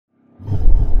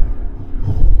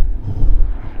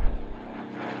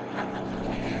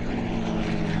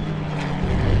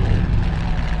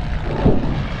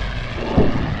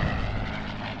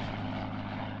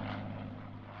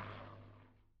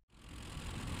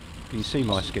Can you see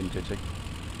my skin, Titty?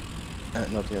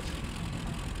 Not yet.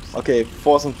 Okay,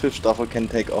 4th and 5th staffel can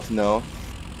take off now.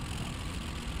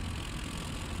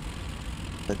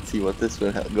 Let's see what this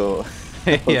will go.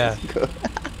 Yeah.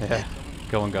 Yeah.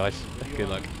 Go on, guys. Good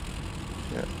luck.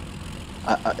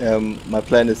 Yeah. My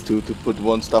plan is to put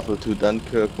 1 staffel to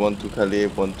Dunkirk, 1 to Calais,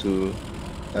 1 to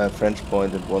French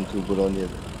Point, and 1 to Boulogne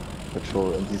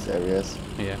patrol in these areas.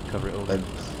 Yeah, cover it all. And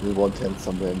we want 10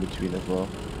 somewhere in between as well.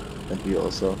 And we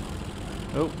also.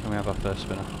 Oh, and we have our first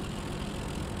spinner.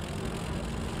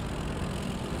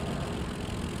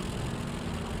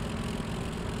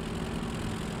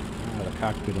 The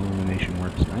cockpit illumination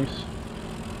works nice.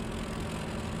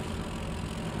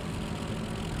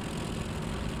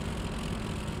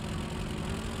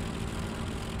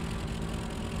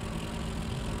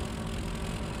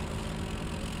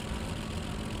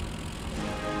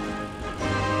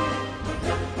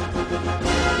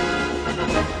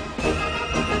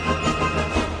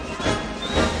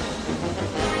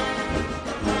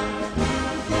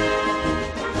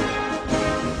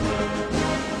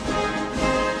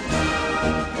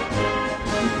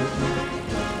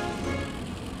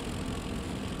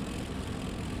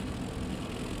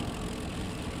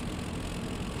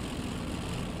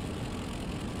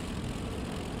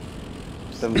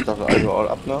 Seven staffel, are you all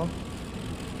up now?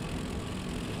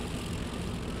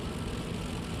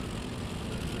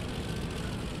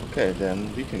 Okay,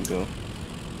 then we can go.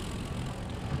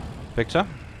 Victor?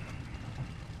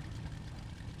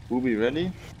 Booby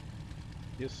ready?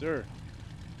 Yes, sir.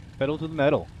 Pedal to the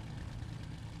metal.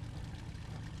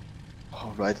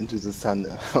 Oh, right into the sun.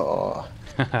 Oh.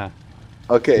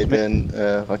 Okay, then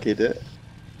Rakete.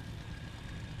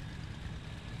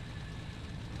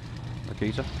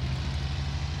 Akita?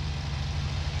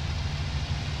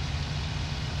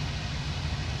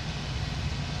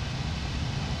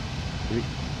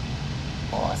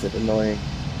 Oh, is it annoying?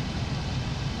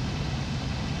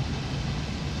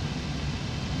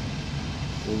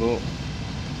 Solo.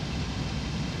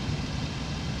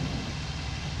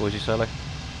 Boyezee solo?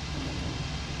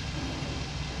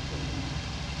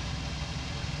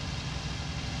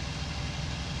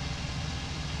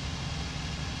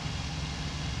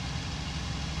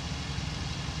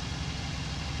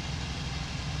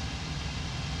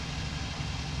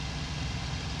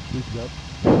 Boots up.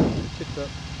 Six up.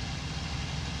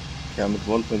 Okay, I'm at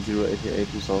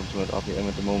 1.088, 2200 RPM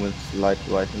at the moment, light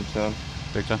right hand turn.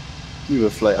 Victor? We will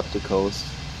fly up the coast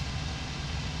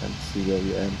and see where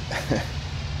we end.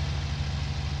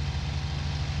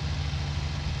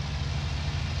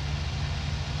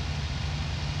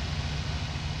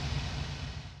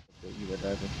 Okay, you were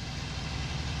diving.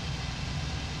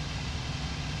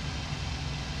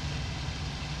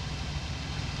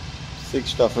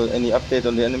 Six Staffel, any update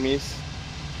on the enemies?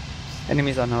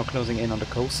 Enemies are now closing in on the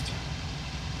coast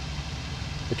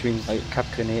between Cap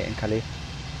Grenée and Calais.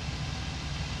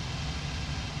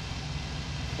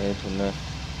 Okay, to left.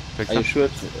 Victor? Are you sure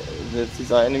that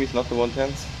these are enemies, not the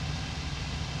 110s?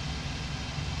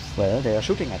 Well, they are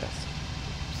shooting at us.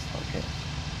 Okay.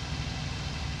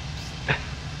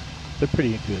 They're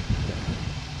pretty good.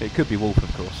 It could be Wolf,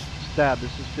 of course. Stab,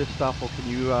 this is 5th Staffel.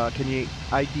 Can you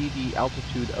ID the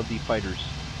altitude of the fighters?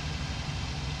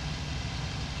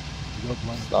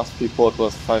 Last report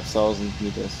was 5,000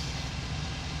 meters.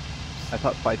 I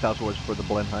thought 5,000 was for the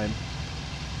Blenheim.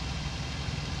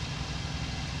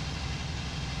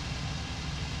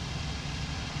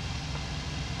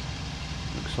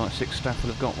 Looks like 6 staff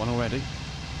will have got one already.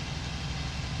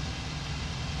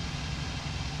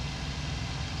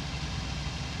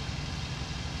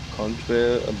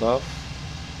 Contrail above.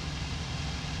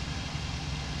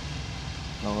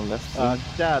 Now left.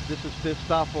 Stab, this is 5th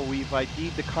Staffel. We've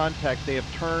ID'd the contact. They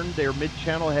have turned. They're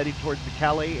mid-channel heading towards the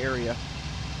Calais area.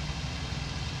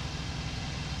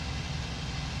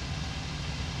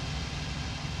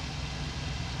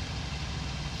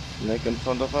 Snake in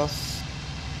front of us.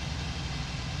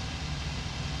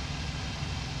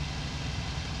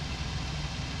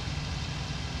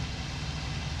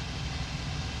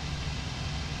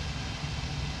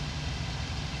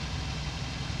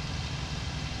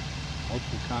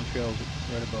 Multiple contrails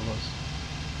right above us.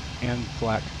 And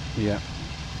flak. Yeah.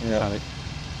 Yeah.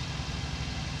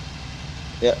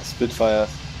 Yeah,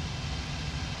 Spitfires.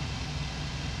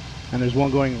 And there's one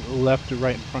going left to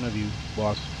right in front of you,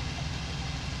 boss.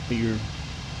 Your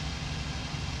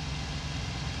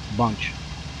bunch.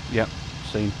 Yep,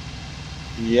 seen.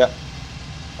 Yeah.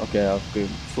 Okay, I'll go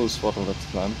full throttle, let's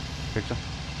climb. Victor?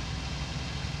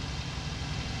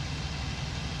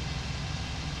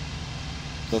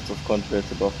 Lots of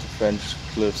contrails above the French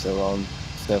cliffs around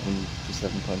 7 to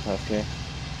 7.5k.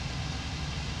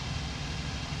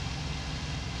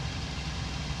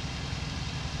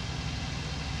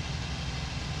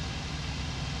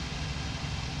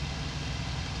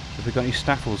 Have we got any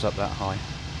staffels up that high?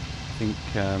 I think,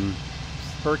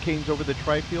 Hurricanes over the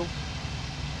tri-fields.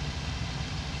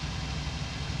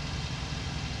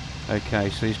 okay,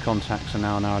 so these contacts are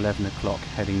now 11 o'clock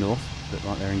heading north. Look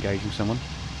like they're engaging someone.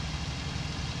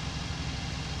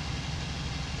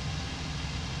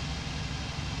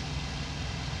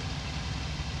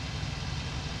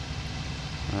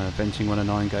 Venting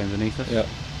 109 going beneath us. Yeah.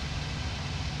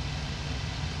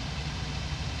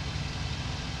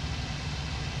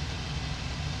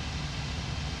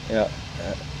 Yeah.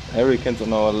 Hurricanes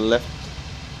on our left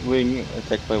wing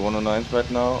attacked by 109s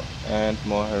right now, and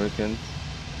more Hurricanes.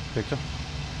 Victor?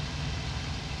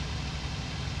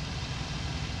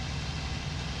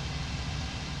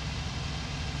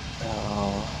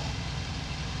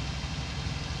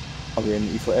 Are we in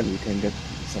E4N? We can get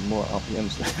some more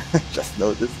RPMs. Just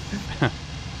noticed.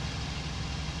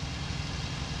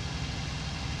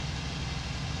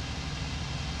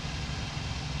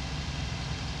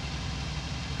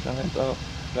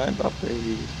 Climb up,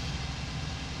 baby.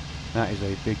 That is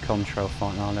a big contrail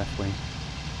fight on our left wing.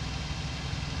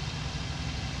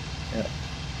 Yeah.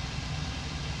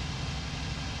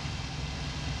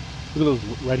 Look at those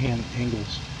right-hand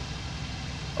angles.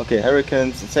 Okay,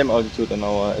 Hurricanes, same altitude on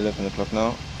our 11 o'clock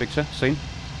now. Victor, seen?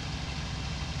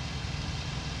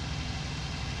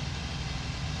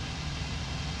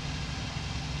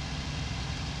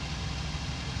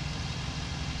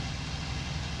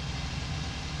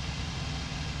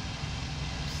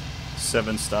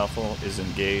 Seven Stoffel is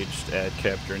engaged at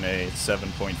Cap Grenade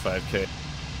 7.5k.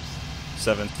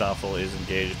 7 Stoffel is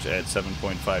engaged at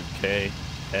 7.5k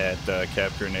at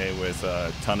Cap Grenade with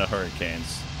a ton of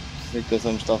Hurricanes. Victor,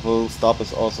 some stuff. Stop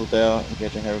is also there,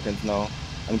 engaging Hurricanes now.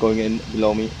 I'm going in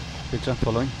below me. Victor,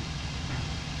 following.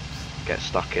 Get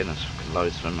stuck in, there's fucking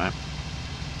loads of them, mate.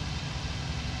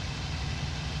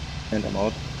 And I'm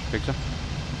out. Victor.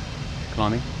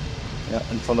 Climbing. Yeah,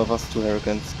 in front of us, 2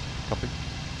 Hurricanes. Copy.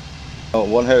 Oh,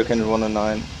 1 Hurricane and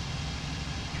 109.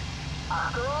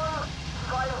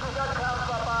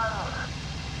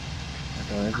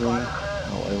 Okay, no,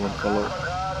 I won't follow.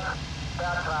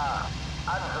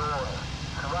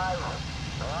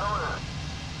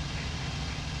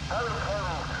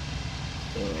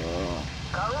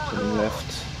 To the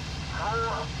left.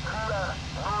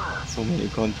 So many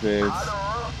contrails.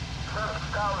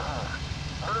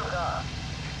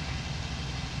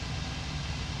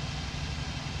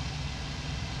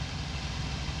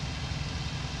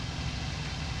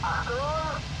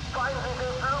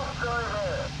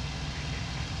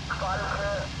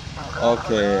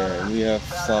 Okay, we have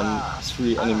some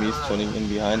 3 enemies turning in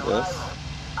behind us.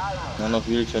 They're not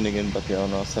really turning in, but they are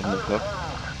now 7 o'clock.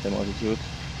 Same altitude.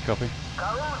 Copy.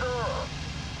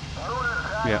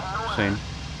 Yeah, seen.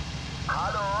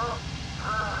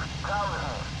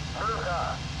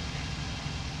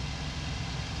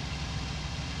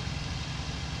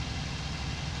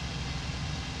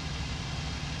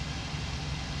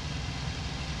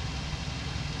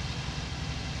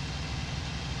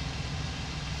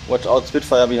 Watch out,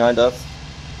 Spitfire behind us.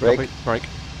 Break. Copy. Break.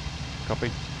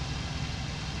 Copy.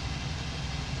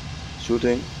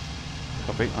 Shooting.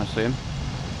 Copy. I see him.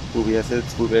 Booby has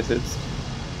hits, Booby has hits.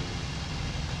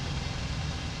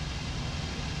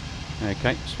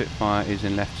 Okay, Spitfire is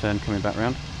in left turn, coming back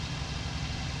round.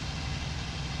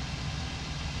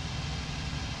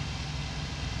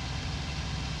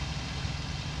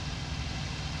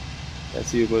 I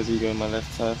see you, Boyezee, go on my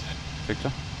left side.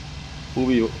 Victor.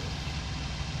 Booby,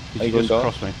 Did Are you you just going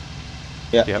cross me?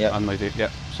 yeah, Yep, yeah. I'm with you.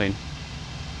 Yep, seen.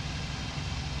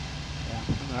 Yeah,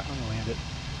 I'm gonna land it.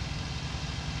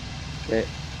 Okay.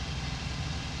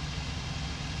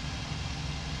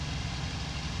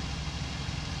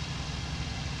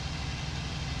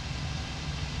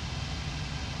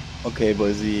 Okay,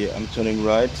 Boyezee, I'm turning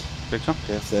right. Victor.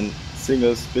 There's a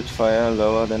single Spitfire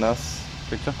lower than us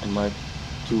Victor. on my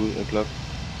 2 o'clock.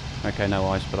 Okay, no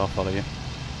eyes, but I'll follow you.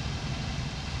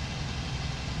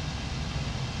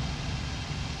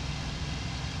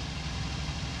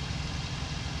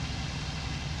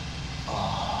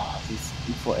 This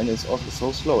E4N is also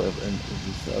so slow in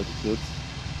these altitudes.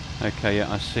 Okay,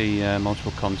 yeah, I see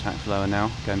multiple contacts lower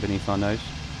now, going beneath our nose.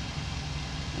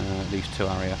 At least 2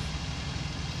 RAF.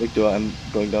 Victor, I'm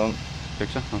going down.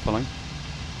 Victor, I'm following.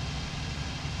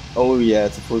 Oh yeah,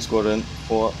 it's a full squadron.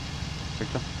 4.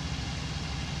 Victor.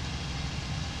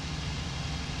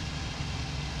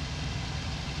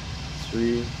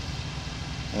 Three.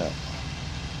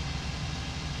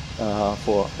 Yeah.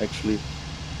 4 actually.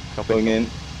 Copy. Going in.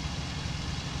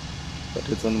 But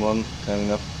it's on 1,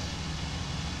 climbing up.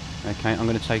 Okay, I'm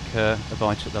going to take a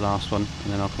bite at the last one,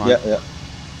 and then I'll climb. Yeah, yeah.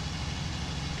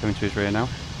 Coming to his rear now.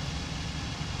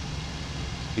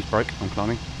 He's broke. I'm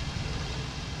climbing.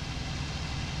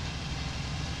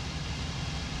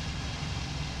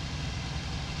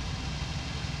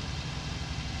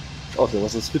 Oh, there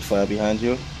was a Spitfire behind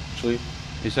you, actually.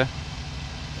 Is there?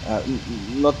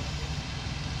 Not.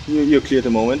 You're clear at the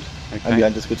moment. Okay. I'm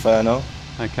behind the Spitfire now.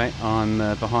 Okay, I'm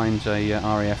behind a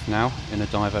RAF now in a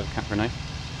dive over Cap Rene.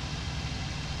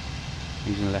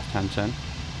 He's in the left-hand turn.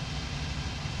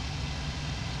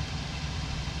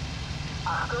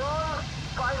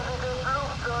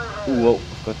 Whoa,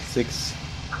 I've got 6.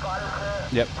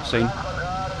 Yep, seen.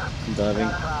 I'm diving.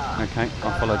 Okay,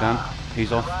 I'll follow down.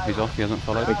 He's off, he hasn't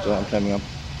followed. Victor, I'm climbing up.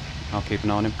 I'll keep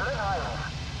an eye on him.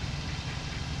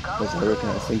 Yes, I reckon.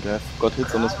 I think I've got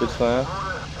hits on the Spitfire.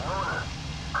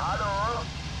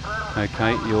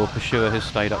 Okay, your pursuer has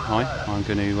stayed up high. I'm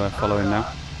going to follow him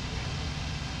now.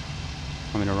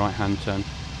 I'm in a right-hand turn.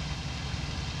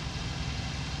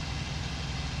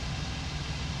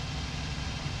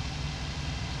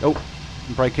 Oh,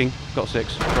 I'm braking. Got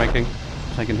 6. Braking.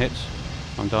 Taking hits.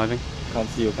 I'm diving. Can't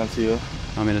see you, can't see you.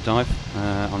 I'm in a dive.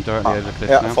 I'm directly over the cliff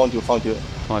yeah, now. I found you.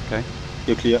 5k.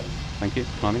 You're clear. Thank you.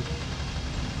 Climbing.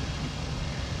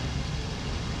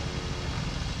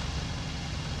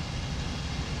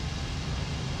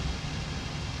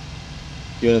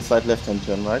 You're in a slight left-hand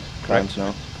turn, right? Correct. Climbs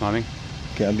now. Climbing.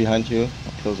 Okay, I'm behind you.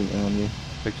 I'm closing in on you.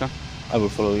 Victor. I will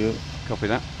follow you. Copy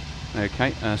that.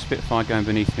 Okay, Spitfire going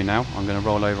beneath me now. I'm going to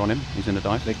roll over on him. He's in a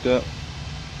dive. Victor.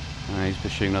 He's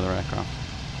pursuing another aircraft.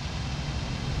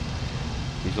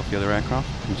 He's off the other aircraft,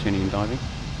 continuing diving.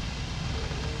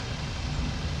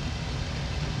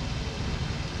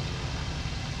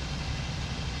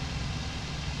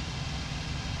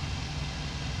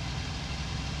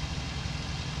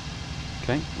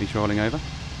 Okay, he's rolling over.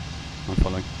 I'm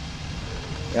following.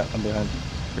 Yeah, I'm behind.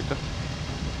 Victor.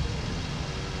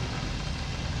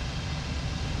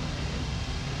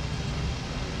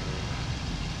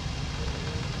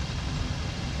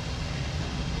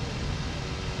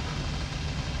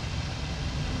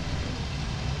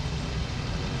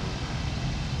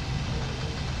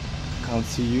 Can't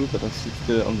see you, but I see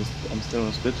still on the. I'm still on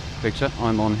the spit. Victor,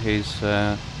 I'm on his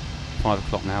 5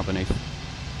 o'clock now beneath.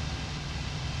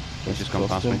 He's just gone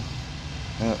past me.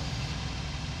 Yeah.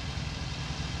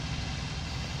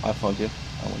 I found you.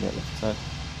 I'm on the left side.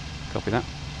 Copy that.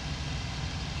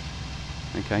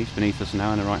 Okay, he's beneath us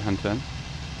now in a right hand turn.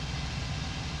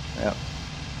 Yeah.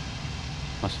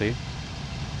 I see you.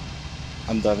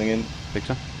 I'm diving in.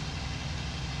 Victor.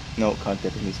 No, can't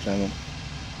get him. He's climbing.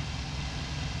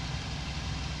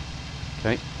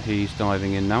 Okay, he's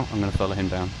diving in now. I'm going to follow him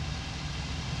down.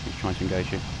 He's trying to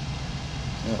engage you.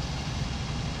 Yeah.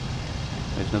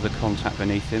 There's another contact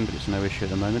beneath him, but it's no issue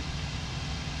at the moment.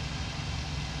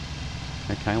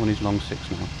 Okay, I'm on his long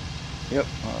 6 now. Yep,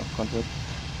 contact.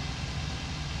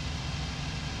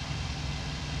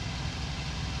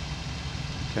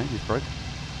 Okay, he's broke.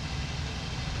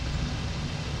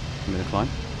 I'm going to climb.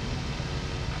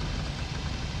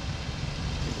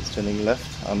 He's turning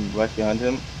left. I'm right behind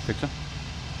him. Victor.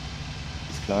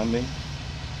 He's climbing.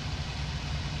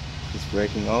 He's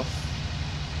breaking off.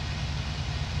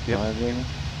 Yep. Diving.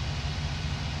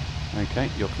 Okay,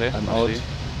 you're clear. I'm I out. see you.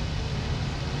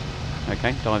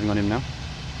 Okay, diving on him now.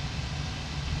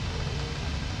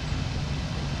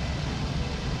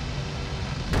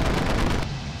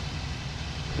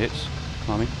 Hits.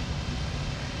 Climbing.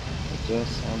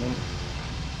 Just on him.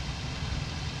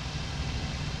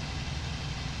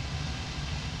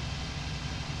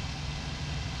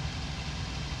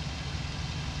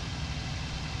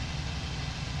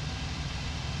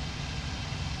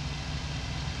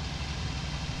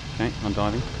 Okay, I'm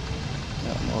diving.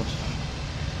 Yeah, I'm out.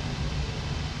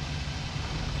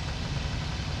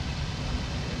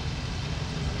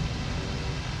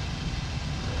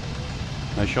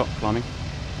 No shot. Climbing.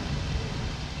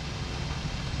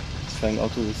 He's flying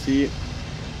out to the sea.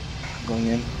 Going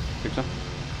in. Victor.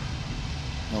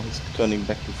 Now he's turning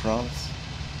back to France.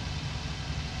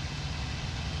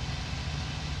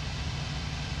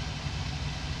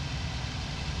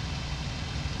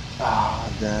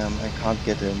 Ah, damn, I can't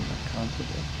get him. I can't get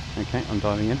him. Okay, I'm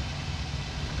diving in.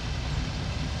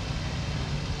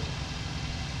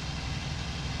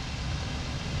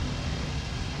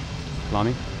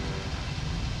 Climbing.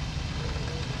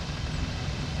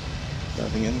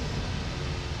 Diving in.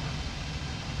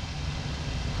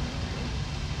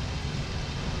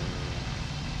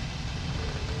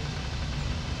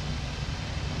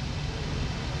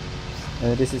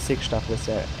 This is SIG stuff. Was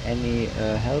there any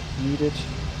help needed?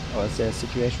 Or is there a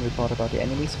situation report about the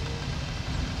enemies?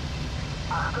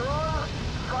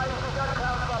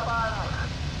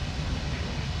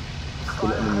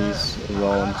 Still enemies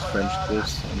around French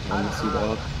coast and on the seed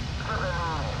out.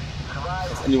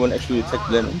 Has anyone actually attacked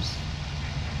Blenheims?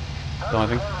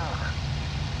 Diving.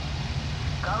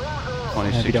 On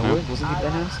his 6 now. Wiederholen, wo sind die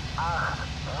Blenheims?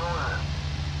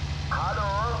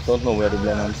 Don't know where the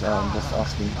Blenheims are, I'm just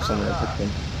asking if someone attacked them.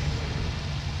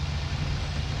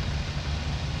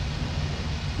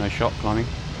 No shot, climbing.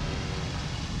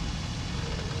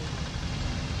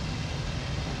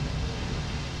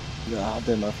 Yeah,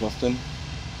 damn, I've lost him.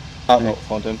 Ah, no,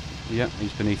 found him. Yeah,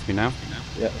 he's beneath me now.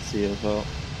 Yeah, I see as well.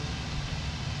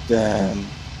 Damn.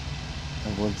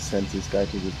 I won't send this guy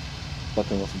to the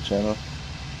bottom of the channel.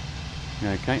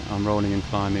 Okay, I'm rolling and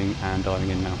climbing and diving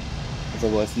in now.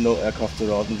 Otherwise, no aircraft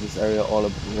around in this area, all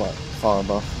far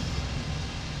above.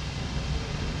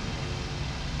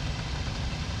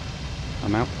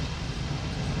 I'm out.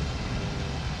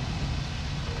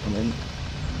 I'm in.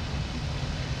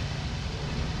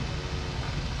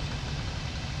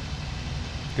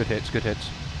 Good hits, good hits.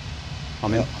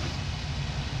 I'm in.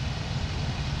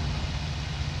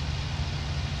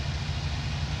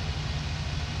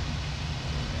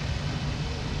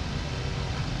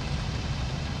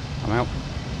 I'm out.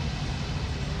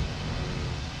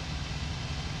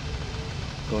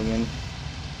 Going in.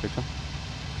 Victor.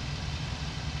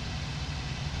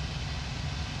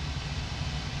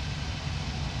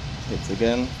 Hits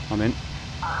again. I'm in.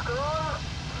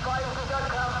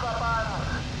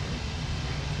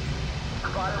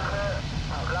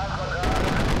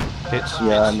 Hits.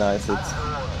 Yeah, hits. nice hits.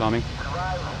 Climbing.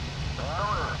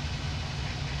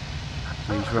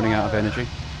 He's running out of energy.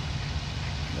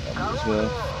 Yeah, me as well.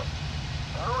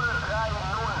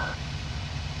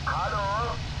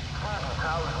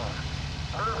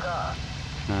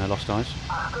 Lost eyes.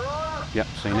 Yep,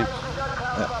 seen it.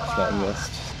 Yeah, flying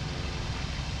west.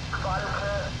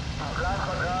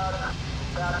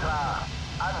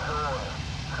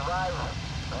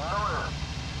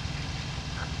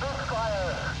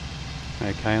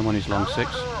 Okay, I'm on his long 6.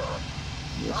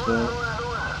 Yes, well.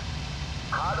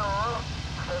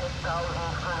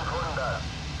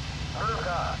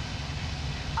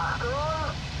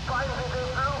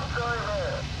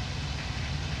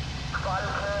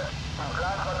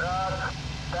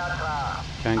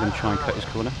 Okay, I'm going to try and cut his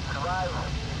corner.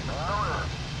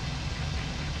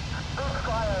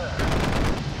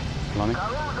 Climbing.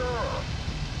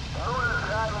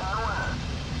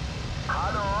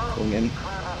 Going in.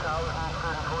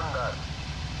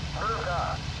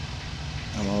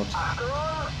 I'm out.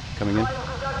 Coming in.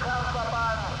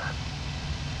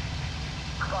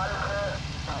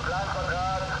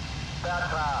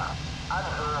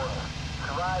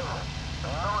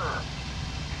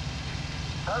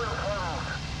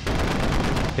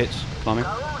 Hits. Climbing.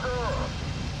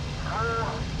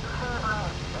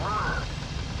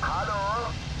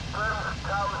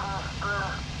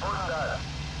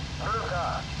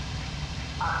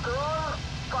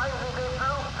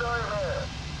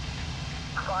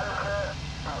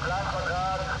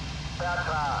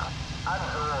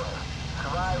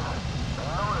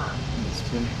 Missed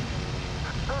him.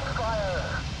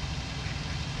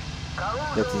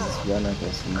 Jetzt ist es wieder einer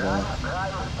besten da.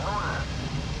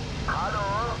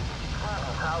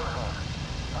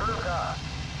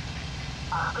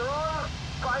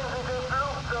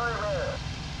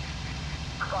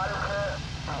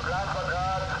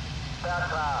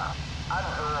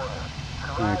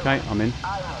 Okay, I'm in.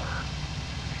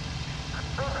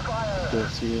 Go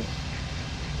see you.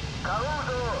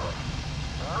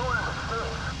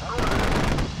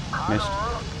 Missed.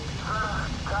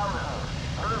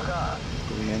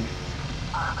 Going in.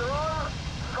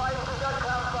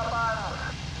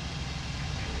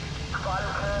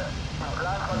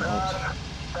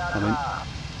 I'm in.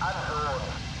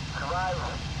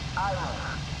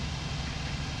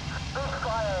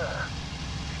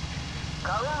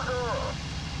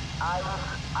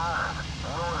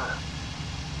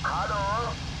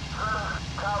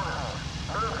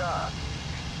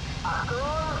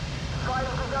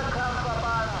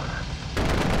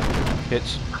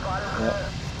 Hits. Yeah.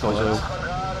 Boyezee.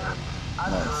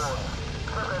 Nice.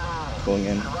 Going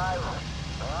in.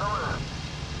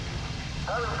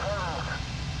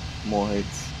 More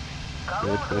hits.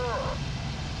 Good, good.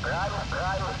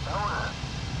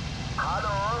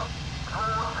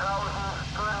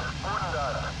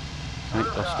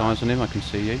 Right, lost eyes on him, I can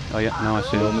see you. Oh yeah, now I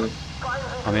see Below him. me.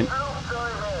 I'm in.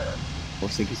 I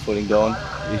think he's falling down.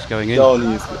 He's going in. Down,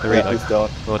 he's, The yeah, reload. he's down.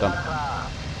 Well done.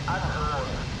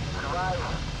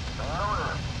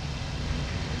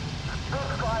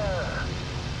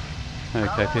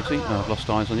 Okay, Pity, I've lost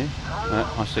eyes on you.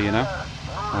 I see you now.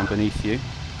 I'm beneath you,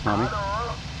 climbing.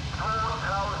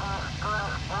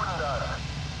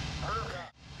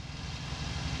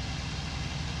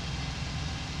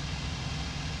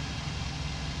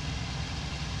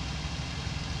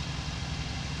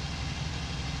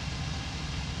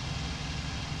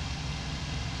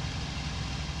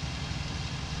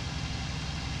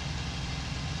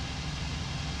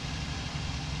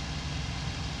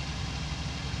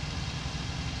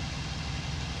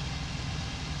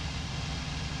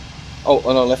 Oh,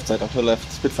 on our left side, on the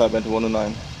left. Spitfire went to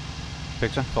 109.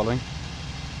 Victor, following.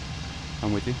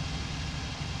 I'm with you.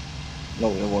 No,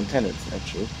 we're 110 it's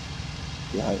actually.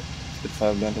 Yeah,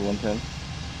 Spitfire went to 110.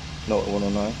 No,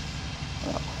 109.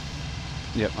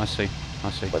 Yep, I see.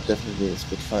 But definitely a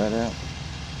Spitfire there.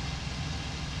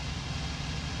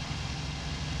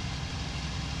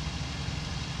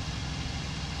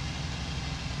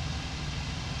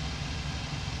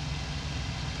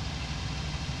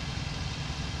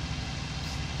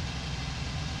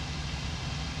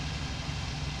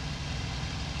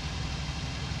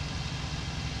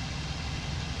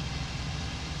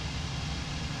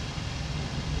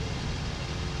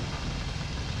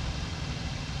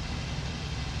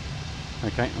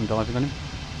 Okay, I'm diving on him.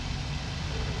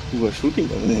 You were shooting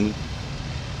on him.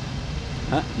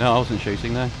 Huh? No, I wasn't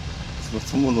shooting, no.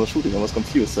 Someone was shooting, I was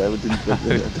confused, so I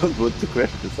don't want to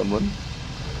crash into someone.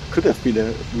 Could have been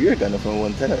a rear gunner from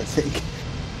 110, I think.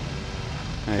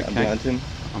 Okay, I'm behind him.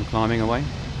 I'm climbing away.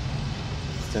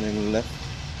 Standing on the left.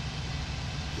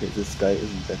 Okay, this guy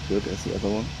isn't that good as the other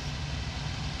one.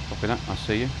 Copy that, I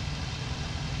see you.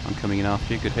 I'm coming in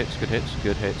after you. Good hits, good hits,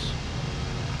 good hits.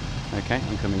 Okay,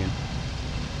 I'm coming in.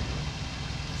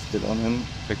 Still on him.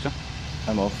 Victor?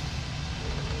 I'm off.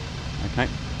 Okay.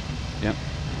 Yep,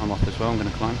 I'm off as well. I'm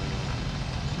going to climb.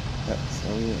 Yeah,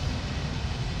 sorry.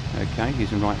 Okay,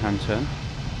 he's in right hand turn.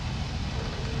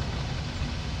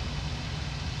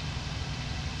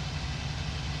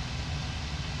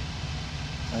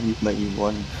 I need my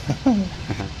E1.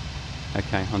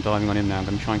 Okay, I'm diving on him now. I'm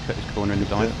going to try and cut his corner in the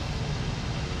dive.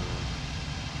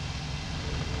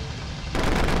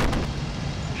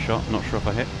 Shot, not sure if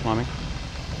I hit. Climbing.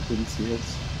 Didn't see it.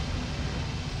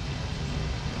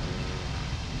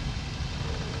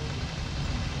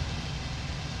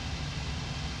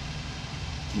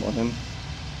 I'm on him.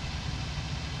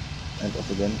 And off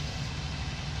again.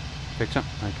 Victor,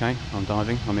 okay, I'm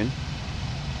diving. I'm in.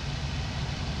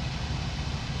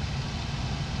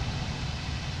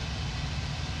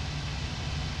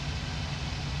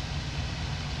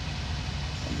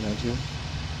 I'm behind you.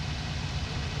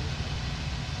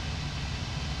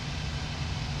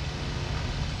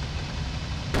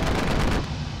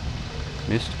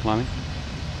 Missed, climbing.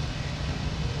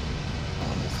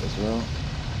 Oh, missed as well.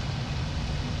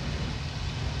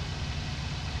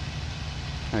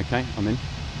 Okay, I'm in.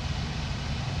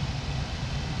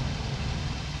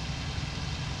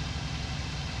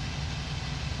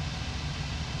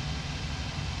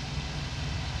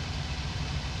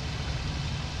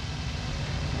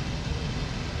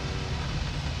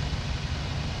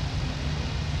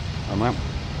 I'm out.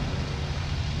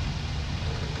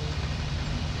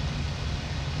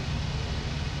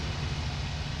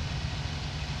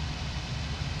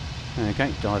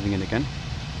 Okay, diving in again.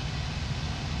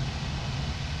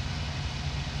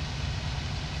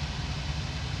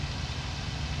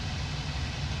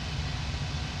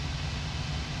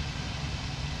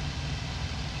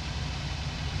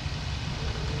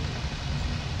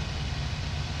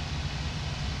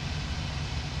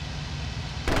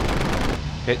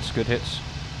 Hits, good hits.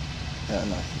 Yeah,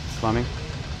 nice. Climbing.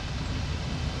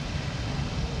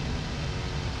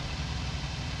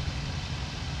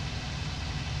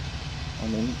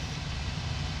 I'm in.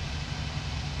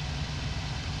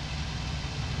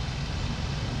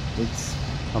 It's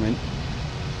I'm in.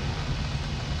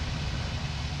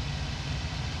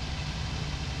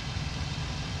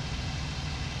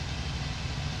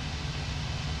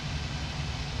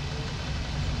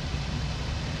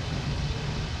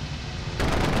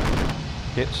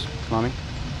 Hits, climbing.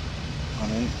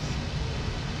 I'm in.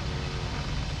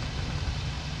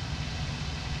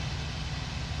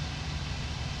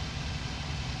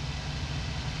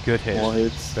 Good hits. More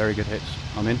hits. Very good hits.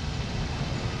 I'm in. I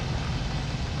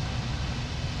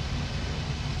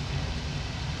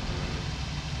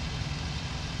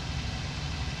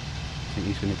think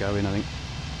he's going to go in, I think.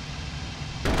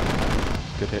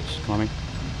 Good hits, climbing.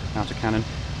 Out of cannon.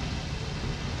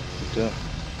 Good job.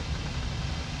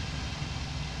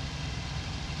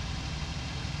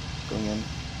 Going in.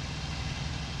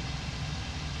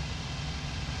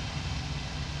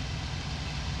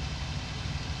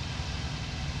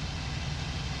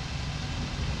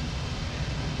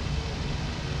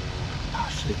 Ah,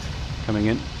 shit. Coming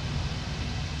in.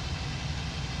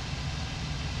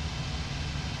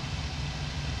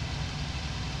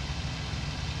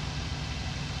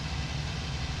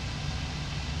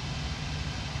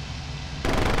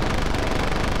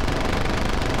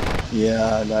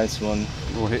 Yeah, nice one.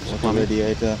 More hits, What a climbing.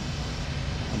 radiator.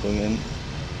 I'm going in.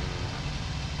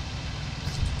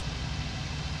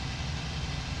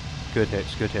 Good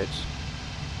hits, good hits.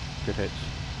 Good hits.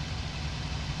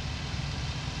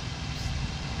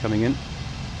 coming in.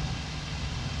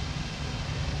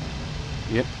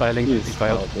 Yep, bailing. He's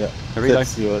bailed. Yeah. Reload.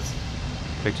 That's yours.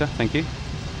 Victor, thank you.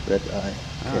 Red eye.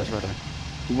 Ah, that's right.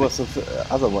 Who was the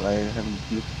other one? I haven't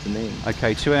looked at the name.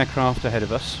 Okay, 2 aircraft ahead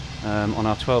of us on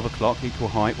our 12 o'clock, equal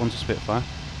height. One's a Spitfire.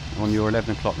 On your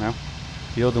 11 o'clock now.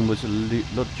 The other one was a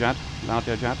Ludjad.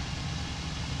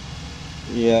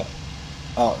 Yeah.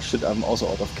 Oh shit, I'm also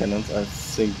out of cannons. I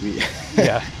think we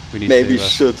Yeah, we need maybe to...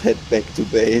 should head back to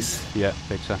base. Yeah,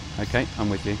 Victor. Okay, I'm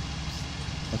with you.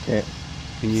 Okay.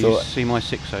 Can you see my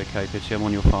 6 okay, Pitty? I'm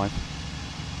on your 5.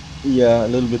 Yeah, a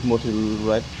little bit more to the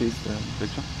right, please.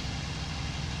 Victor.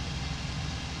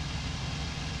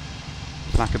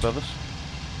 Flak above us.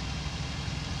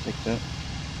 Victor.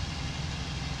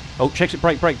 Oh, checks it.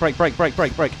 Brake.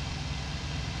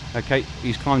 Okay,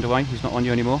 he's climbed away. He's not on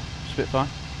you anymore. Spitfire.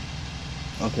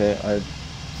 Okay, I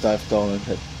dive down and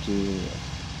head to...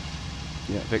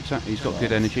 Yeah, Victor. He's got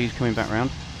good energy. He's coming back round.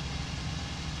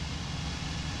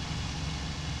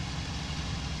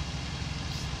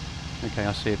 Okay,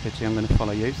 I see a Pity. I'm going to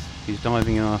follow you. He's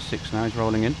diving in R6 now. He's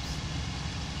rolling in.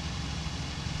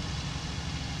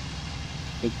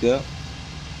 Victor.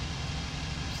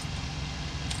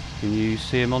 Can you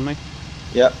see him on me?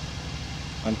 Yeah.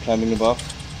 I'm climbing above.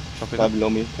 Copy Fly that. below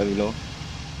me, fly below.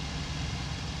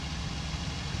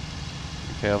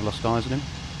 Okay, I've lost eyes on him.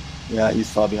 Yeah, he's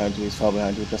far behind you,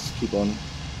 just keep on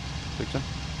Victor.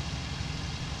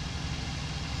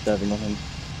 diving on him.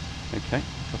 Okay,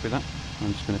 copy that.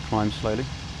 I'm just going to climb slowly.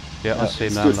 Yeah, I see him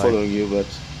he's down still low. following you, but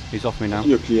He's off me now.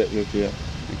 you're clear.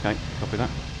 Okay, copy that.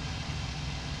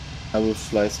 I will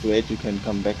fly straight, you can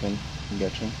come back and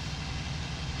engage him.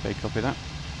 Okay, copy that.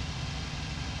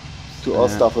 To all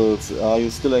Staffels, are you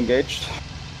still engaged?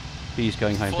 He's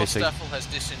going home, Fourth Pity. Staffel has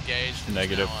disengaged. and is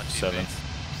Negative now RTB.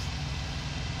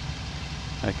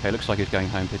 7th. Okay, looks like he's going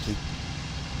home, Pity.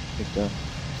 Victor.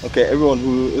 Okay, everyone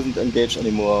who isn't engaged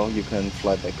anymore, you can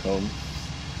fly back home.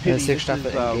 Pity, Six this is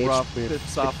Staffel engaged rough with fifth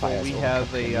Staffel. Spitfires We over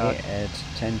have Captain a at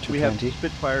 10 to we 20. have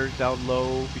Spitfires down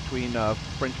low between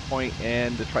French Point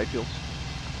and the Trifields.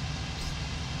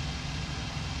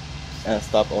 And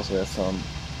Stab also has some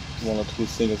 1 or 2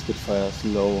 single Spitfires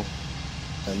low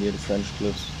near the French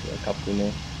cliffs, Cap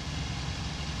Grenade.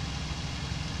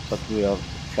 But we are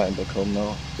flying back home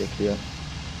now, we're clear.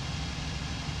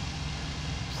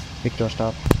 Victor,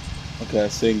 stop. Okay, I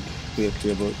think we are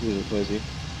clear with Boyezee.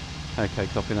 Okay,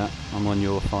 copy that. I'm on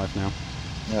your 5 now.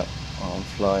 Yeah, I'm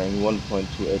flying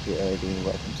 1.2 APA doing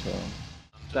right and turn.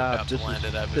 About to This land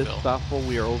is at fifth Abbeville. Staffel.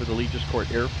 We are over the Legis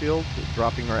Court airfield,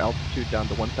 dropping our altitude down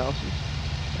to 1,000.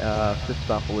 Fifth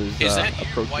Staffel is Is that you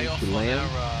approaching way off to on land.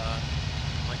 our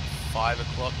like 5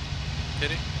 o'clock,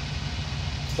 Pity?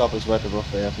 Stop is right above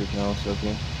the airfield now,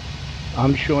 circling.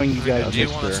 I'm showing you guys Do you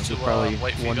this want us there. to probably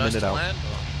wait for you 1 guys minute to out. land?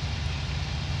 Or?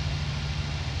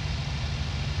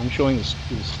 I'm showing the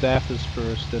staff is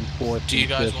first, then fourth, Do you and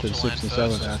guys fifth, want and to sixth, and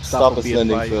land seventh. first? Stop will is be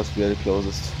landing advised. first, we are the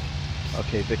closest.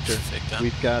 Okay, Victor. Victor.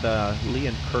 We've got Lee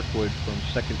and Kirkwood from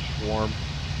 2nd Swarm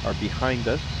are behind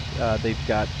us. They've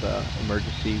got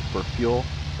emergency for fuel,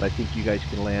 but I think you guys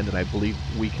can land, and I believe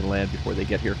we can land before they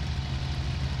get here.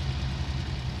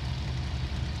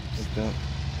 Victor.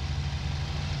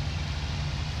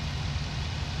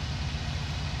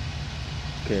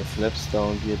 Okay, flaps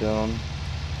down, gear down.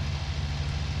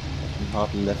 And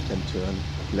hard left hand turn.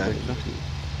 Landing Victor.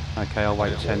 to, Okay, I'll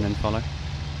wait 10 then follow.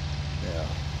 yeah.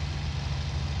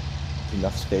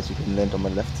 Enough space, you can land on my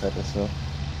left side as well.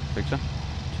 Victor,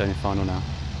 turning final now.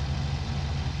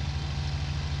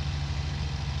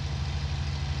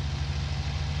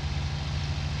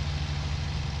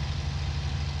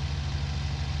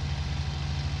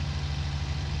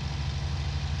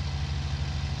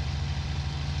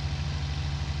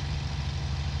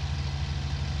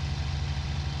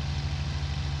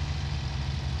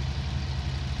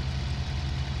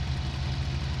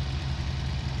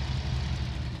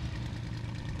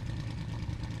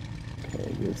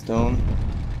 Okay, wheels down.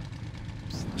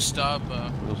 Stub,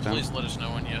 Wheels down. please let us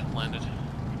know when you landed.